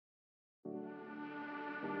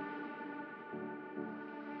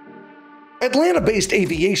Atlanta-based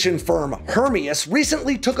aviation firm Hermeus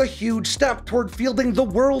recently took a huge step toward fielding the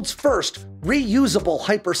world's first reusable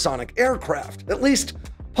hypersonic aircraft, at least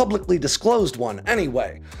publicly disclosed one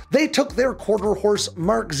anyway. They took their Quarterhorse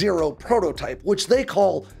Mark 0 prototype, which they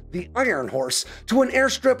call the Iron Horse, to an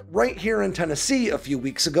airstrip right here in Tennessee a few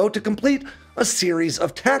weeks ago to complete a series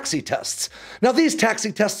of taxi tests. Now, these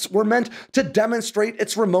taxi tests were meant to demonstrate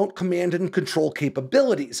its remote command and control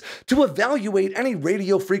capabilities, to evaluate any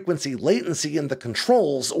radio frequency latency in the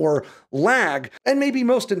controls, or lag, and maybe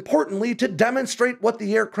most importantly, to demonstrate what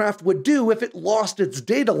the aircraft would do if it lost its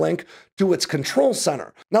data link to its control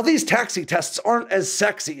center. Now, these taxi tests aren't as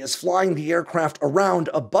sexy as flying the aircraft around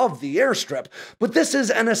above the airstrip, but this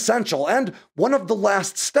is an essential and one of the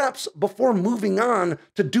last steps before moving on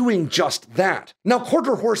to doing just that. Now,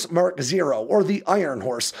 Quarterhorse Mark 0, or the Iron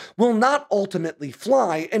Horse, will not ultimately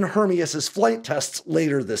fly in Hermeus's flight tests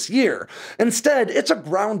later this year. Instead, it's a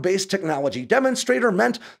ground-based technology demonstrator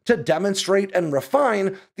meant to demonstrate and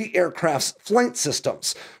refine the aircraft's flight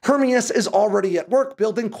systems. Hermeus is already at work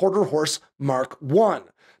building Quarterhorse Mark 1.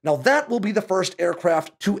 Now, that will be the first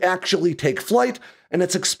aircraft to actually take flight, and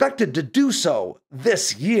it's expected to do so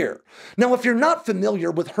this year. Now, if you're not familiar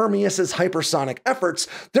with Hermeus's hypersonic efforts,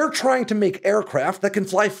 they're trying to make aircraft that can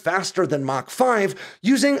fly faster than Mach 5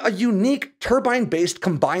 using a unique turbine-based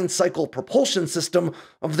combined cycle propulsion system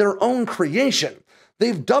of their own creation.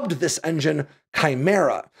 They've dubbed this engine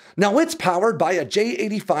Chimera. Now, it's powered by a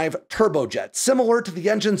J85 turbojet, similar to the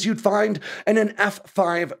engines you'd find in an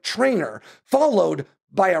F5 trainer, followed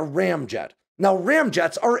by a ramjet. Now,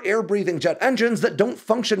 ramjets are air-breathing jet engines that don't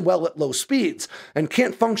function well at low speeds, and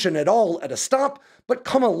can't function at all at a stop, but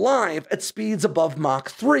come alive at speeds above Mach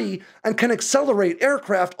 3 and can accelerate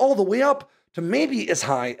aircraft all the way up to maybe as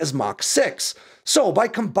high as Mach 6. So, by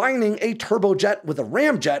combining a turbojet with a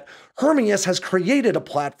ramjet, Hermeus has created a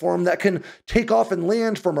platform that can take off and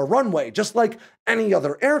land from a runway, just like any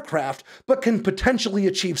other aircraft, but can potentially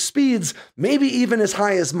achieve speeds maybe even as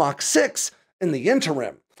high as Mach 6 in the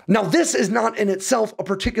interim. Now, this is not in itself a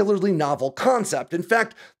particularly novel concept. In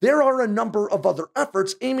fact, there are a number of other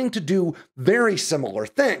efforts aiming to do very similar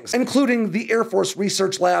things, including the Air Force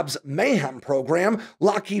Research Lab's Mayhem program,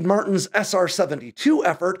 Lockheed Martin's SR-72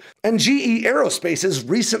 effort, and GE Aerospace's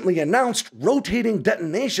recently announced rotating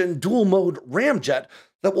detonation dual-mode ramjet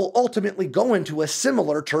that will ultimately go into a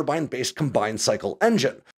similar turbine-based combined cycle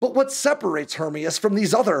engine. But what separates Hermeus from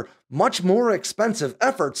these other, much more expensive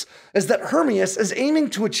efforts is that Hermeus is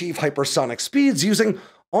aiming to achieve hypersonic speeds using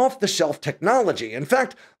off-the-shelf technology. In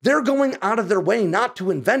fact, they're going out of their way not to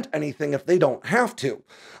invent anything if they don't have to.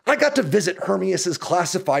 I got to visit Hermeus's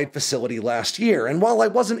classified facility last year, and while I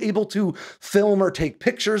wasn't able to film or take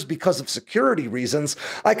pictures because of security reasons,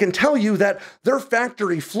 I can tell you that their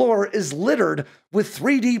factory floor is littered with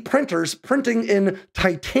 3D printers printing in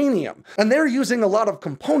titanium, and they're using a lot of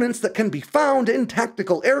components that can be found in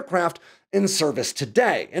tactical aircraft in service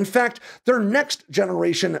today. In fact, their next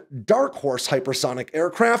generation Dark Horse hypersonic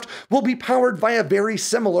aircraft will be powered by a very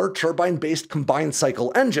similar turbine-based combined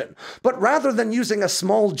cycle engine, but rather than using a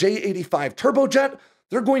small J85 turbojet,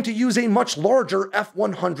 they're going to use a much larger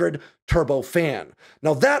F100 turbofan.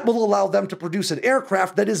 Now, that will allow them to produce an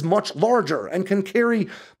aircraft that is much larger and can carry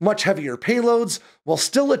much heavier payloads while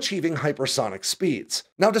still achieving hypersonic speeds.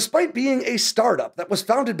 Now, despite being a startup that was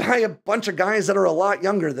founded by a bunch of guys that are a lot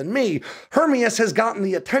younger than me, Hermeus has gotten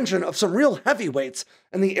the attention of some real heavyweights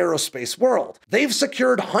in the aerospace world. They've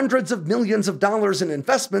secured hundreds of millions of dollars in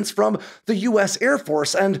investments from the US Air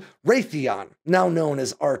Force and Raytheon, now known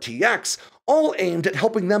as RTX, all aimed at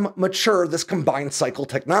helping them mature this combined cycle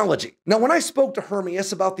technology. Now, when I spoke to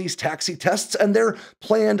Hermeus about these taxi tests and their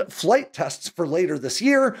planned flight tests for later this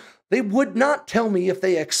year, they would not tell me if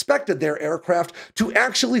they expected their aircraft to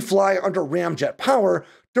actually fly under ramjet power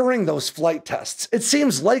during those flight tests. It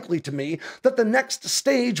seems likely to me that the next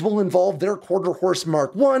stage will involve their Quarterhorse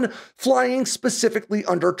Mark 1 flying specifically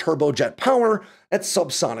under turbojet power at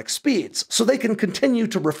subsonic speeds, so they can continue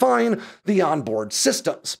to refine the onboard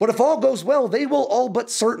systems. But if all goes well, they will all but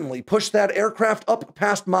certainly push that aircraft up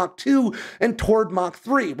past Mach 2 and toward Mach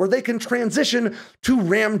 3, where they can transition to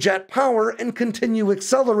ramjet power and continue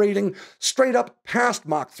accelerating straight up past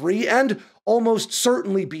Mach 3 and almost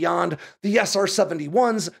certainly beyond the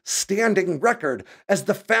SR-71's standing record as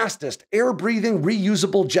the fastest air-breathing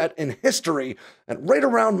reusable jet in history at right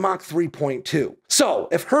around Mach 3.2. So,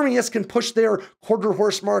 if Hermeus can push their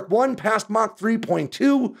Quarterhorse Mark 1 past Mach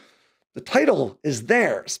 3.2, The title is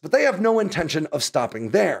theirs, but they have no intention of stopping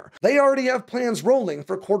there. They already have plans rolling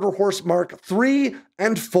for Quarterhorse Mark III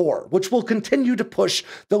and IV, which will continue to push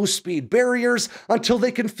those speed barriers until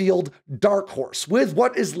they can field Dark Horse, with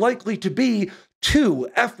what is likely to be 2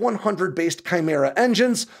 F-100-based Chimera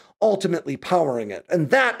engines ultimately powering it.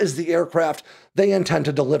 And that is the aircraft they intend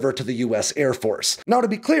to deliver to the US Air Force. Now, to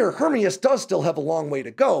be clear, Hermeus does still have a long way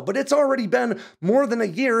to go, but it's already been more than a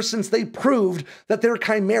year since they proved that their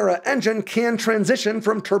Chimera engine can transition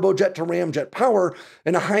from turbojet to ramjet power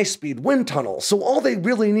in a high-speed wind tunnel. So all they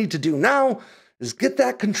really need to do now is get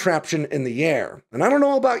that contraption in the air. And I don't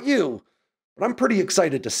know about you, but I'm pretty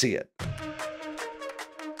excited to see it.